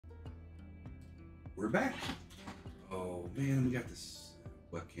we're back. Oh man, we got this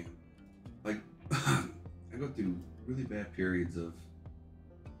webcam. Like, I go through really bad periods of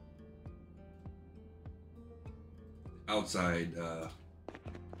outside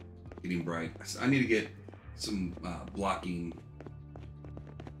getting bright. I need to get some blocking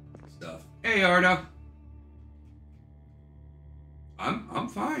stuff. Hey Arda, I'm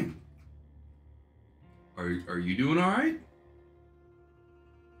fine. Are you doing all right?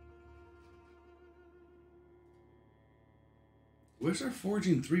 Where's our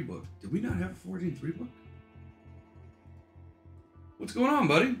Forging 3 book? Did we not have a Forging 3 book? What's going on,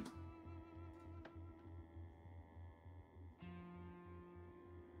 buddy?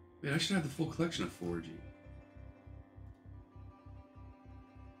 Man, I should have the full collection of Forging.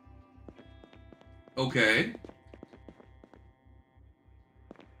 Okay.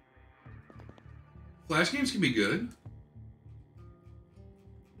 Flash games can be good.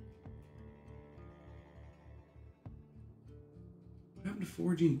 What happened to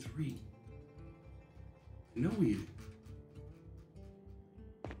Forging 3? No, we...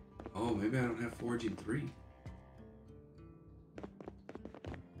 Oh, maybe I don't have Forging 3.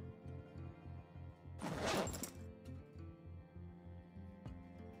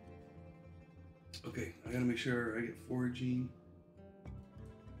 Okay, I gotta make sure I get Forging. I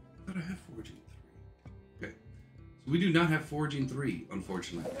thought I had Forging 3. Okay, so we do not have Forging 3,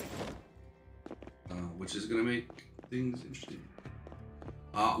 unfortunately. Which is gonna make things interesting.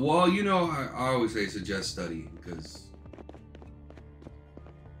 Well, you know, I always say suggest studying, because...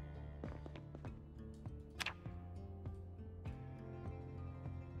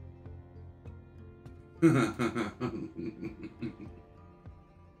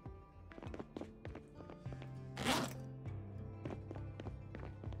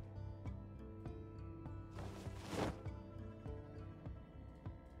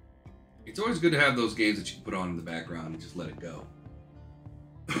 It's always good to have those games that you can put on in the background and just let it go.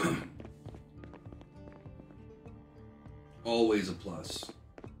 Always a plus.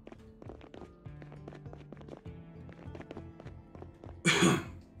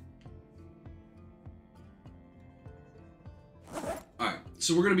 Alright,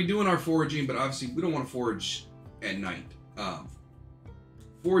 so we're going to be doing our foraging, but obviously we don't want to forage at night.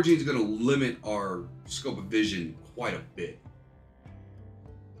 Foraging is going to limit our scope of vision quite a bit.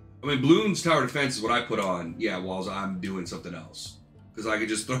 I mean, Bloons Tower Defense is what I put on, yeah, while I'm doing something else. Because I could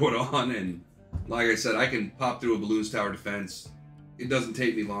just throw it on and, like I said, I can pop through a Bloons Tower Defense. It doesn't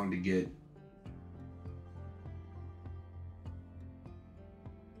take me long to get.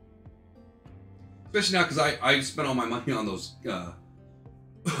 Especially now because I spent all my money on those,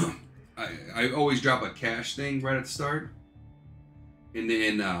 I always drop a cash thing right at the start. And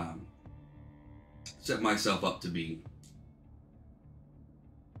then set myself up to be,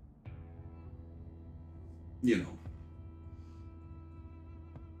 you know,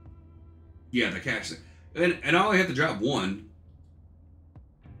 yeah, the cash thing. And I only have to drop one.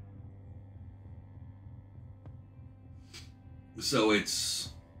 So it's...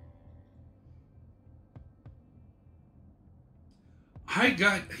 I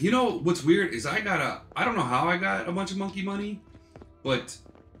got... You know, what's weird is I don't know how I got a bunch of monkey money, but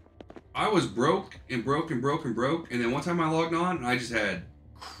I was broke and broke and broke and broke. And then one time I logged on and I just had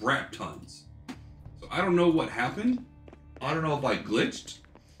crap tons. So I don't know what happened. I don't know if I glitched.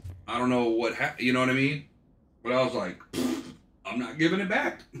 I don't know what happened. You know what I mean? But I was like, I'm not giving it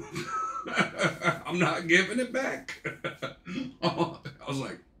back. I'm not giving it back. I was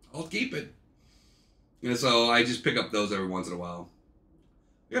like, I'll keep it. And so I just pick up those every once in a while.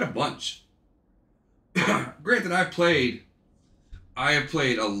 I got a bunch. Granted, I have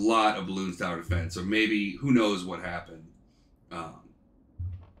played a lot of Bloons Tower Defense, or maybe who knows what happened. I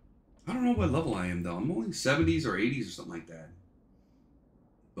don't know what level I am though. I'm only 70s or 80s or something like that.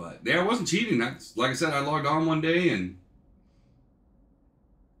 But yeah, I wasn't cheating. That's, like I said, I logged on one day and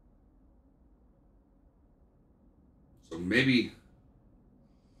so maybe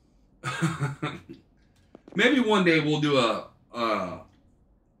maybe one day we'll do a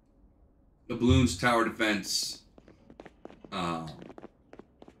Bloons Tower Defense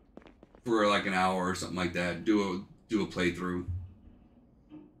for like an hour or something like that. Do a playthrough.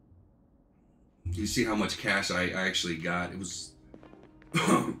 You see how much cash I actually got. It was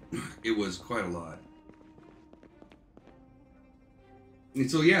it was quite a lot.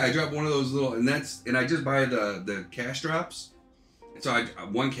 And so yeah, I dropped one of those little, and I just buy the cash drops. And so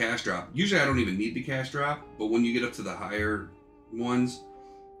one cash drop. Usually I don't even need the cash drop, but when you get up to the higher ones,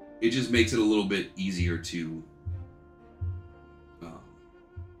 it just makes it a little bit easier to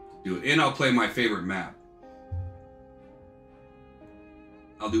do it. And I'll play my favorite map.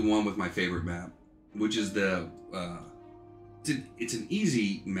 I'll do one with my favorite map. which is the it's an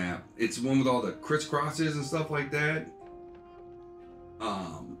easy map. It's one with all the crisscrosses and stuff like that.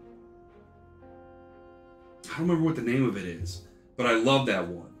 I don't remember what the name of it is, but I love that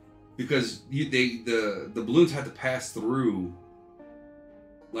one because the balloons had to pass through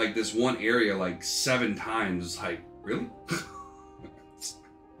like this one area like 7 times. It's like, really?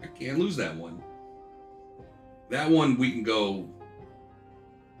 I can't lose that one. That one we can go.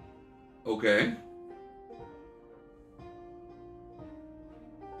 Okay.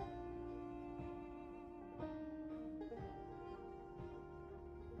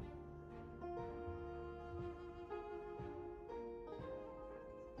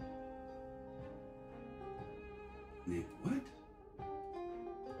 What?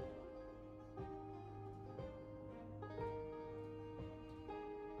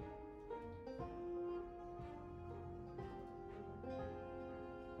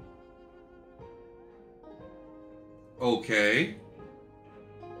 Okay.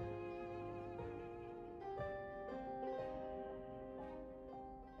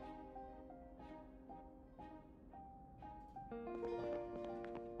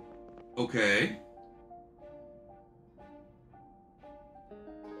 Okay.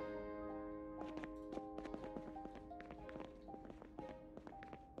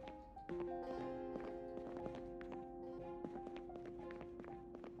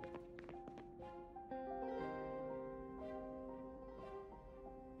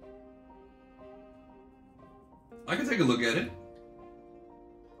 I can take a look at it.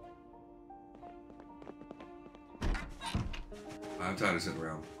 I'm tired of sitting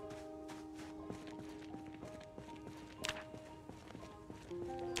around.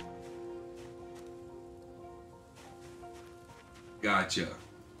 Gotcha.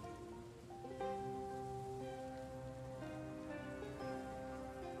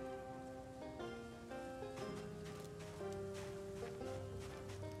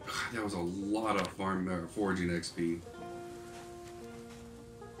 That was a lot of foraging XP.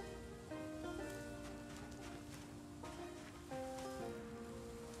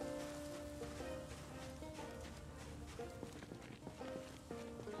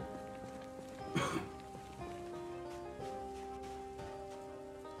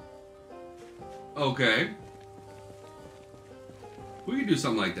 Okay. We could do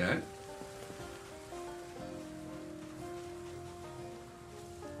something like that.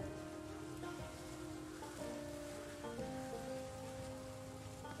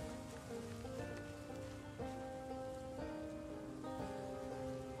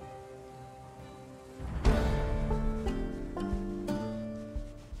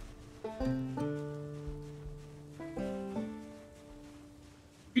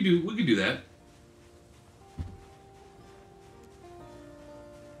 We could do that.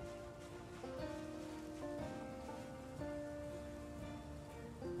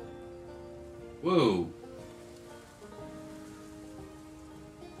 Whoa.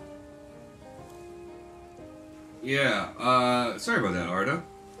 Yeah, sorry about that, Arda.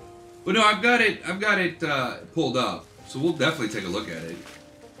 But no, I've got it pulled up, so we'll definitely take a look at it.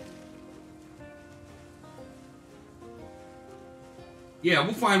 Yeah,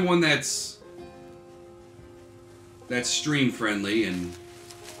 we'll find one that's stream friendly and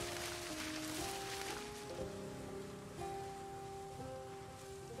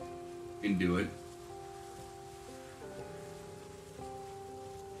do it.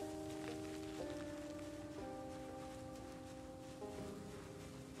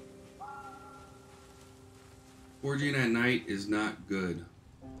 Foraging at night is not good.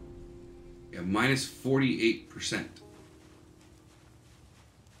 Yeah, minus 48%.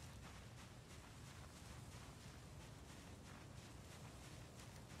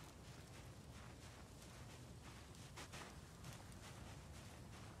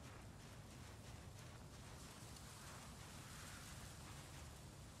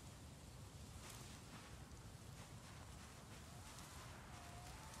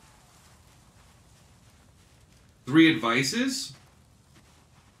 Three advices?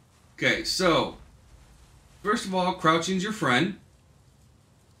 Okay, so first of all, crouching's your friend.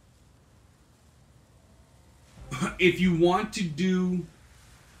 If you want to do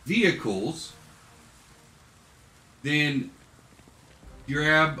vehicles, then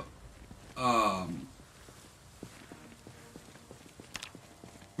grab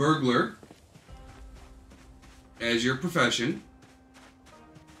burglar as your profession.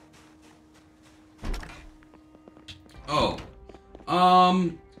 Oh.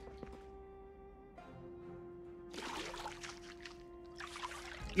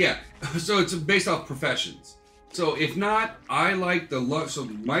 Yeah, so it's based off professions. So if not, I like the so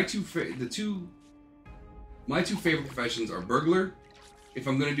my the two my two favorite professions are burglar. If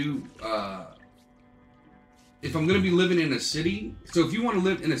I'm gonna do, if I'm gonna be living in a city, so if you want to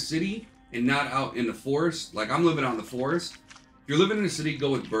live in a city and not out in the forest, like I'm living out in the forest, if you're living in a city,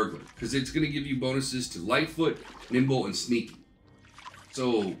 go with burglar, because it's gonna give you bonuses to lightfoot, nimble, and sneaky.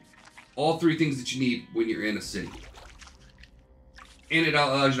 So, all three things that you need when you're in a city. And it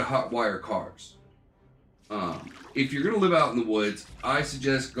allows you to hotwire cars. If you're gonna live out in the woods, I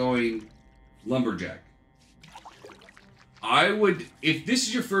suggest going lumberjack. I would, if this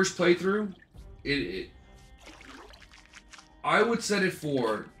is your first playthrough, I would set it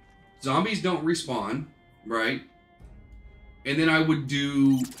for zombies don't respawn, right? And then I would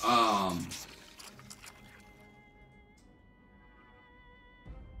do, I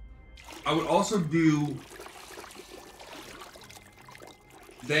would also do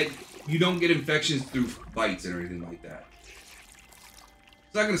that you don't get infections through bites or anything like that.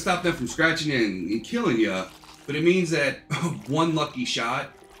 It's not going to stop them from scratching and killing you, but it means that one lucky shot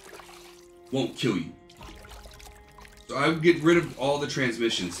won't kill you. So I would get rid of all the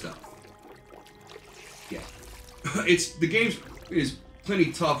transmission stuff. Yeah. The game is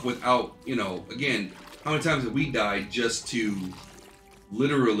plenty tough without, you know, again, how many times have we died just to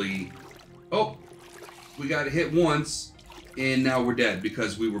literally, oh, we got hit once and now we're dead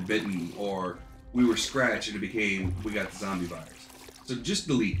because we were bitten or we were scratched and it became, we got the zombie virus. So just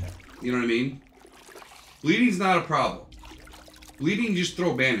delete that. You know what I mean? Bleeding's not a problem. Bleeding, just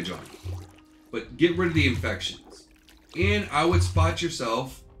throw a bandage on it. But get rid of the infections. And I would spot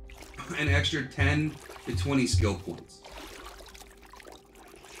yourself an extra 10 to 20 skill points.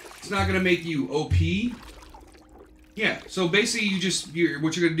 It's not going to make you OP. Yeah, so basically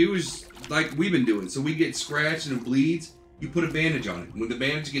what you're going to do is like we've been doing. So we get scratched and it bleeds, you put a bandage on it. When the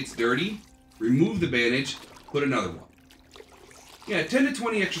bandage gets dirty, remove the bandage, put another one. Yeah, 10 to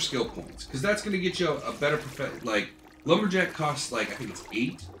 20 extra skill points, because that's going to get you a better like, lumberjack costs like, I think it's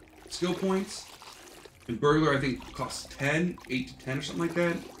 8 skill points. And burglar, I think, costs 10, 8 to 10 or something like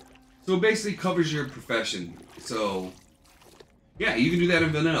that. So it basically covers your profession. So, yeah, you can do that in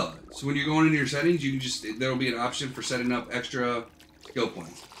vanilla. So when you're going into your settings, you can just, there'll be an option for setting up extra skill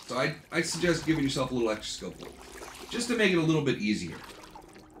points. So I suggest giving yourself a little extra skill points, just to make it a little bit easier.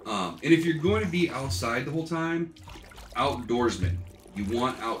 And if you're going to be outside the whole time, outdoorsman. You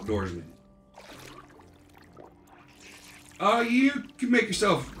want outdoorsman. You can make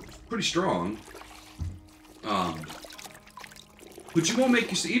yourself pretty strong. But you won't make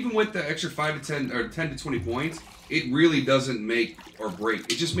yourself, even with the extra 5 to 10 or 10 to 20 points, it really doesn't make or break.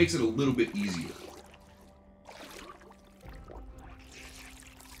 It just makes it a little bit easier.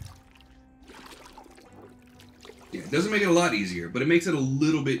 Yeah, it doesn't make it a lot easier, but it makes it a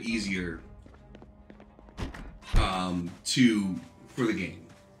little bit easier for the game.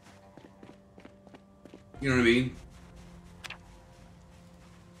 You know what I mean?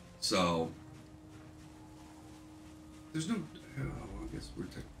 So there's no, oh, I guess we're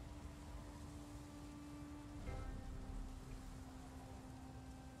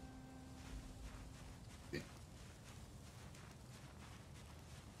yeah.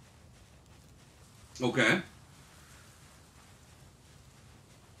 Okay.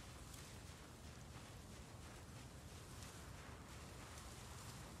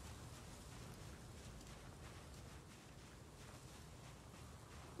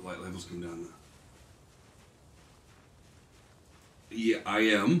 Light levels come down now. Yeah, I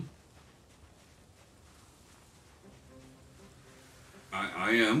am.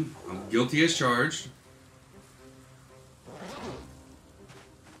 I am. I'm guilty as charged.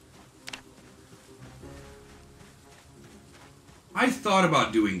 I thought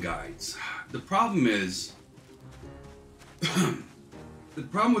about doing guides. The problem is, the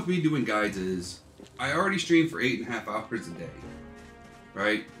problem with me doing guides is, I already stream for 8.5 hours a day.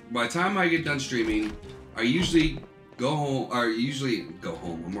 Right? By the time I get done streaming, I usually go home,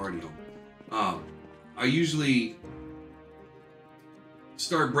 I'm already home. I usually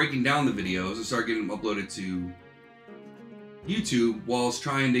start breaking down the videos and start getting them uploaded to YouTube whilst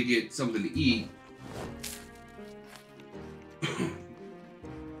trying to get something to eat.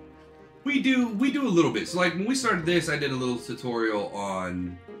 We do a little bit. So like when we started this, I did a little tutorial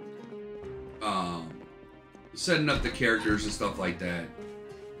on setting up the characters and stuff like that.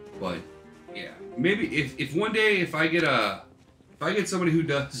 But yeah, maybe if one day if I get somebody who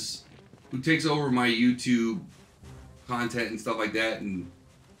takes over my YouTube content and stuff like that and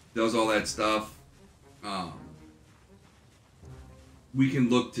does all that stuff, we can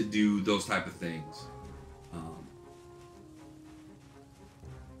look to do those type of things.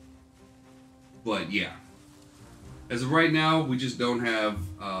 But yeah, as of right now, we just don't have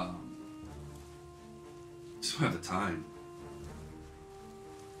just don't have the time.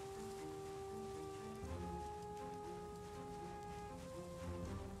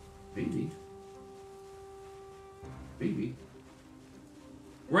 Maybe. Maybe.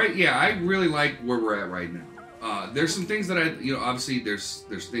 Right, yeah, I really like where we're at right now. There's some things that obviously there's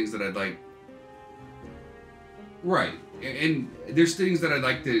things that I'd like. Right, and there's things that I'd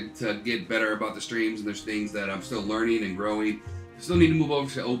like to get better about the streams, and there's things that I'm still learning and growing. I still need to move over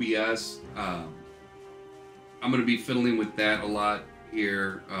to OBS. I'm going to be fiddling with that a lot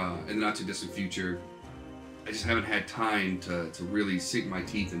here in the not too distant future. I just haven't had time to really sink my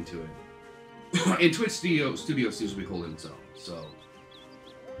teeth into it. And Twitch Studio seems to be holding its own,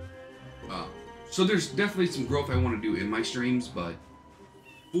 so there's definitely some growth I want to do in my streams, but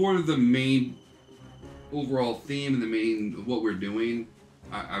for the main overall theme and the main of what we're doing,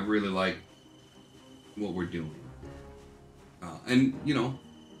 I really like what we're doing. And,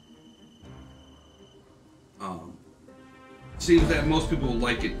 seems that most people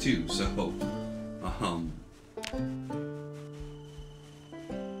like it too, so,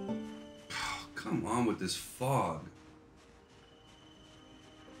 come on with this fog.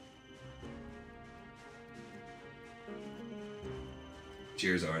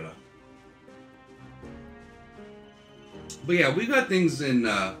 Cheers, Arla. But yeah, we got things in,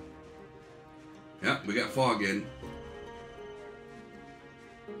 yeah, we got fog in.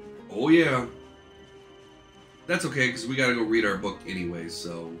 Oh yeah. That's okay, because we gotta go read our book anyway,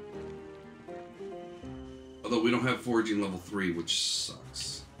 so. Although we don't have foraging level 3, which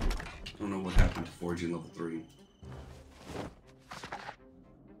sucks. I don't know what happened to foraging level 3.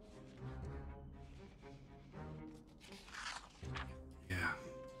 Yeah,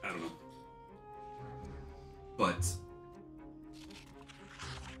 I don't know. But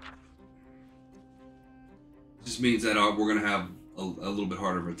it just means that we're gonna have a little bit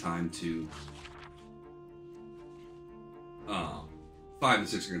harder of a time to 5 and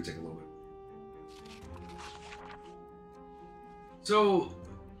 6 are gonna take a little bit. So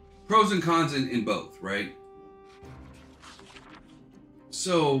pros and cons in both, right?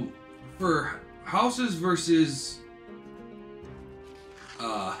 So for houses versus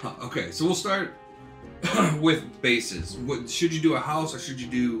okay, so we'll start with bases. What should you do, a house, or should you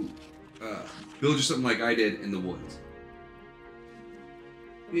do build you something like I did in the woods?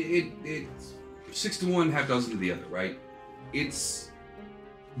 It's 6 to 1, half dozen to the other, right? It's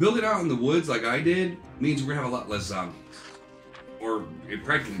build it out in the woods like I did means we're gonna have a lot less zombies, or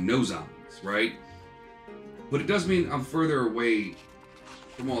practically no zombies, right? But it does mean I'm further away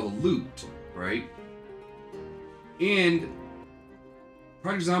from all the loot, right? And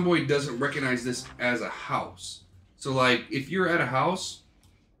Project Zomboid doesn't recognize this as a house. So like, if you're at a house,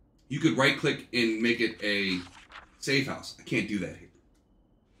 you could right click and make it a safe house. I can't do that here.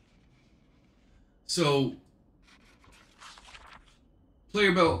 So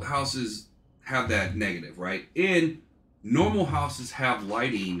player built houses have that negative, right? And normal houses have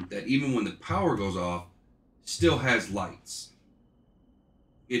lighting that even when the power goes off, still has lights.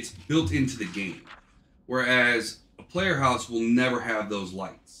 It's built into the game. Whereas a player house will never have those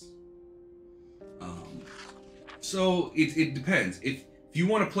lights. So it depends. If you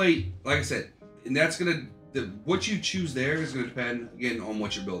want to play, like I said, and that's gonna, what you choose there is gonna depend again on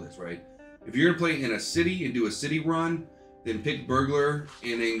what your build is, right? If you're gonna play in a city and do a city run, then pick burglar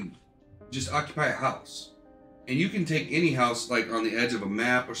and then just occupy a house. And you can take any house like on the edge of a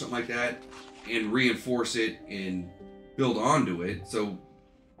map or something like that and reinforce it and build onto it. So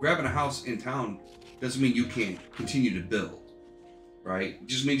grabbing a house in town doesn't mean you can't continue to build, right? It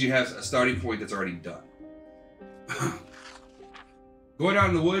just means you have a starting point that's already done. Going out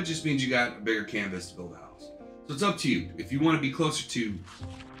in the woods just means you got a bigger canvas to build a house. So it's up to you. If you want to be closer to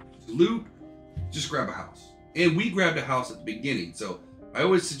loot, just grab a house. And we grabbed a house at the beginning. So I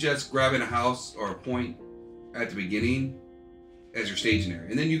always suggest grabbing a house or a point at the beginning as your staging area.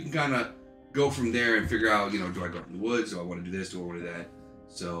 And then you can kind of go from there and figure out, do I go out in the woods? Do I want to do this? Do I want to do that?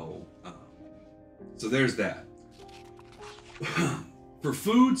 So, so there's that. For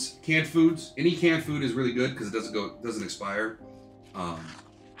foods, canned foods, any canned food is really good because it doesn't expire.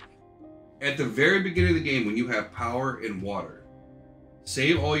 At the very beginning of the game, when you have power and water,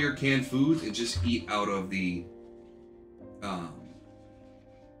 save all your canned foods and just eat out of the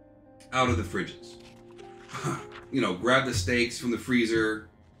fridges. Grab the steaks from the freezer,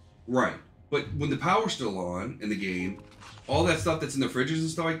 right? But when the power's still on in the game, all that stuff that's in the fridges and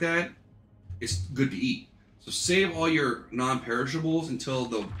stuff like that, it's good to eat. So save all your non-perishables until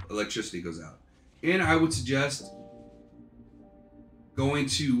the electricity goes out. And I would suggest going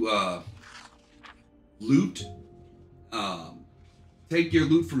to loot take your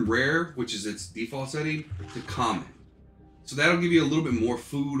loot from rare, which is its default setting, to common. So that'll give you a little bit more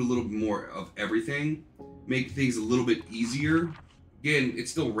food, a little bit more of everything, make things a little bit easier. Again,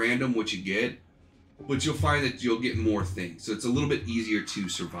 it's still random what you get, but you'll find that you'll get more things. So it's a little bit easier to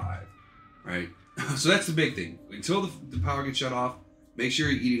survive, right? So that's the big thing. Until the power gets shut off, make sure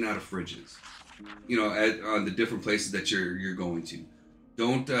you're eating out of fridges. You know, on the different places that you're going to.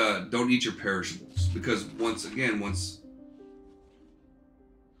 Don't eat your perishables, because once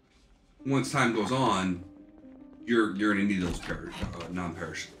time goes on, you're gonna need those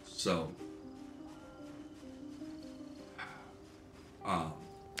non-perishables. So,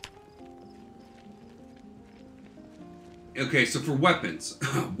 okay. So for weapons,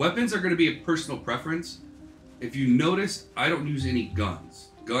 weapons are gonna be a personal preference. If you notice, I don't use any guns.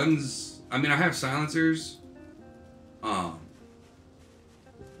 Guns. I mean, I have silencers. I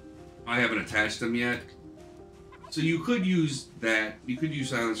haven't attached them yet. So you could use that. You could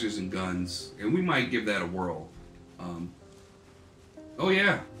use silencers and guns, and we might give that a whirl. Oh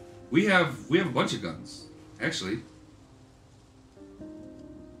yeah, we have a bunch of guns, actually.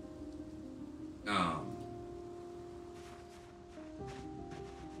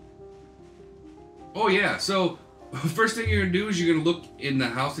 Oh yeah, so first thing you're gonna do is you're gonna look in the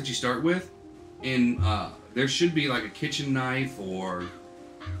house that you start with, and there should be like a kitchen knife or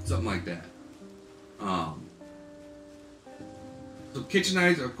something like that. So kitchen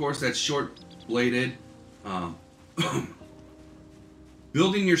knives, of course, that's short bladed.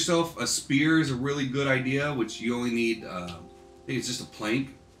 Building yourself a spear is a really good idea, which you only need, I think it's just a plank.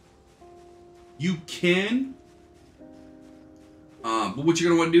 You can, but what you're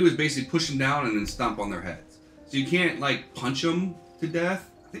gonna want to do is basically push them down and then stomp on their heads. So you can't like punch them to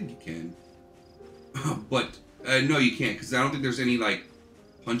death. I think you can, but no, you can't, because I don't think there's any like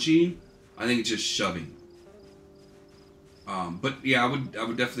punching. I think it's just shoving. But yeah, I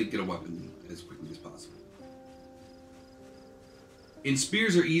would definitely get a weapon as quickly as possible. And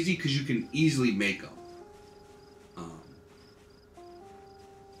spears are easy because you can easily make them.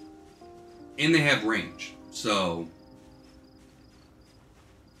 And they have range, so.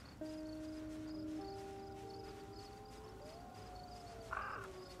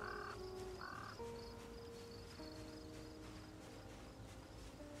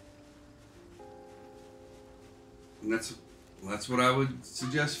 And that's what I would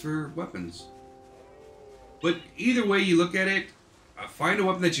suggest for weapons. But either way you look at it, find a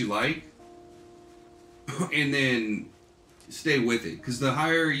weapon that you like, and then stay with it. Because the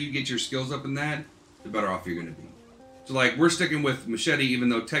higher you get your skills up in that, the better off you're going to be. So like, we're sticking with machete, even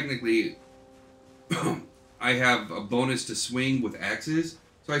though technically I have a bonus to swing with axes.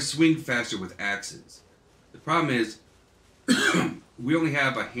 So I swing faster with axes. The problem is, we only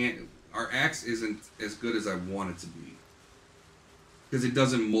have a hand. Our axe isn't as good as I want it to be, because it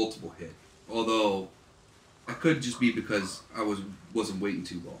doesn't multiple hit. Although, that could just be because I wasn't waiting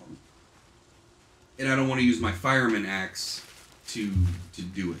too long, and I don't want to use my fireman axe to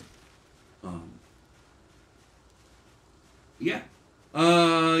do it. Yeah,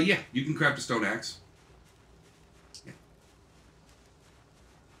 yeah, you can craft a stone axe. Yeah,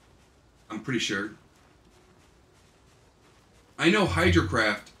 I'm pretty sure. I know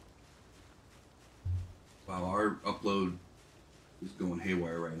Hydrocraft. Wow, our upload is going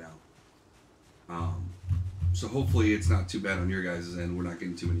haywire right now. So hopefully it's not too bad on your guys' end. We're not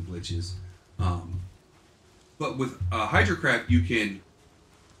getting too many glitches. But with Hydrocraft, you can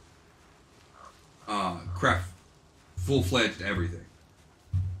craft full-fledged everything.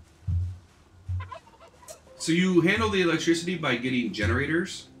 So you handle the electricity by getting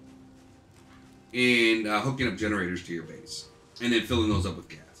generators and hooking up generators to your base, and then filling those up with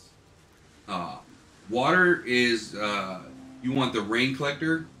gas. Water is, you want the rain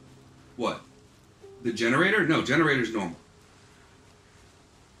collector. What? The generator? No, generator's normal.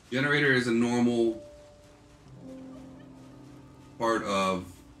 Generator is a normal part of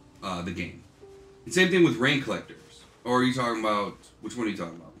the game. And same thing with rain collectors. Or are you talking about, which one are you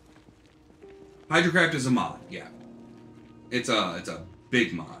talking about? Hydrocraft is a mod, yeah. It's a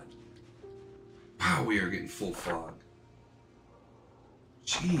big mod. Wow, we are getting full fog.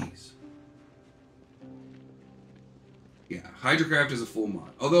 Jeez. Yeah, Hydrocraft is a full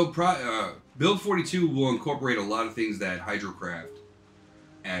mod. Although Build 42 will incorporate a lot of things that Hydrocraft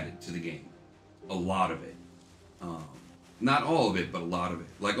added to the game. A lot of it. Not all of it, but a lot of it.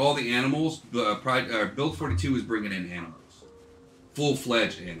 Like all the animals, Build 42 is bringing in animals.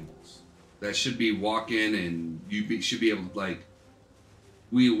 Full-fledged animals. That should be walking, and should be able to, like,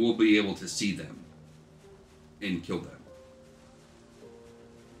 we will be able to see them and kill them.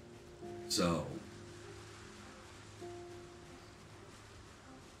 So,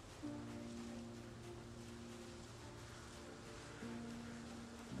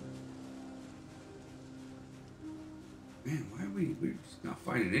 Man, why are we're just not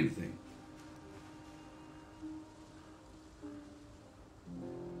finding anything?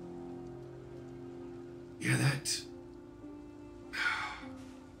 Yeah,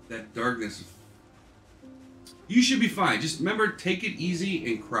 that darkness. You should be fine. Just remember, take it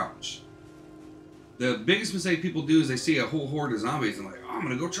easy and crouch. The biggest mistake people do is they see a whole horde of zombies and like, oh, I'm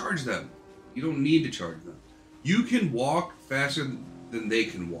gonna go charge them. You don't need to charge them. You can walk faster than they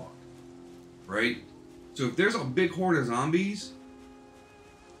can walk, right? So if there's a big horde of zombies,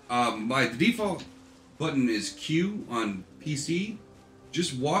 the default button is Q on PC.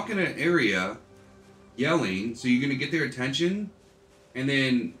 Just walk in an area yelling, so you're gonna get their attention, and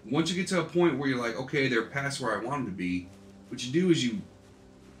then once you get to a point where you're like, okay, they're past where I want them to be, what you do is you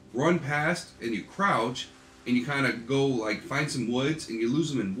run past and you crouch and you kind of go like find some woods and you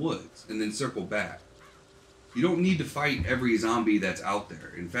lose them in woods and then circle back. You don't need to fight every zombie that's out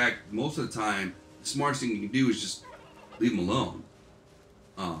there. In fact, most of the time, the smartest thing you can do is just leave them alone.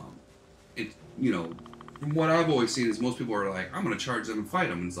 And you know, from what I've always seen is most people are like, I'm gonna charge them and fight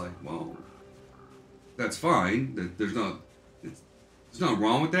them. And it's like, well, that's fine. There's nothing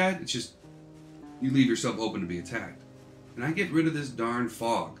wrong with that. It's just you leave yourself open to be attacked. And I get rid of this darn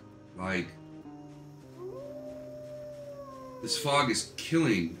fog. Like, this fog is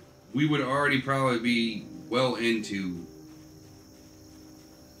killing. We would already probably be well into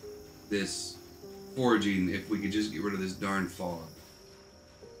this foraging if we could just get rid of this darn fog.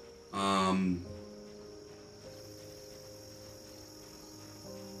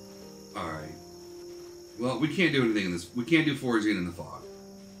 Alright. Well, we can't do anything in this. We can't do foraging in the fog.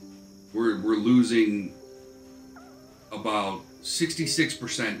 We're losing about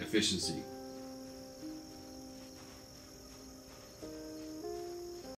 66% efficiency.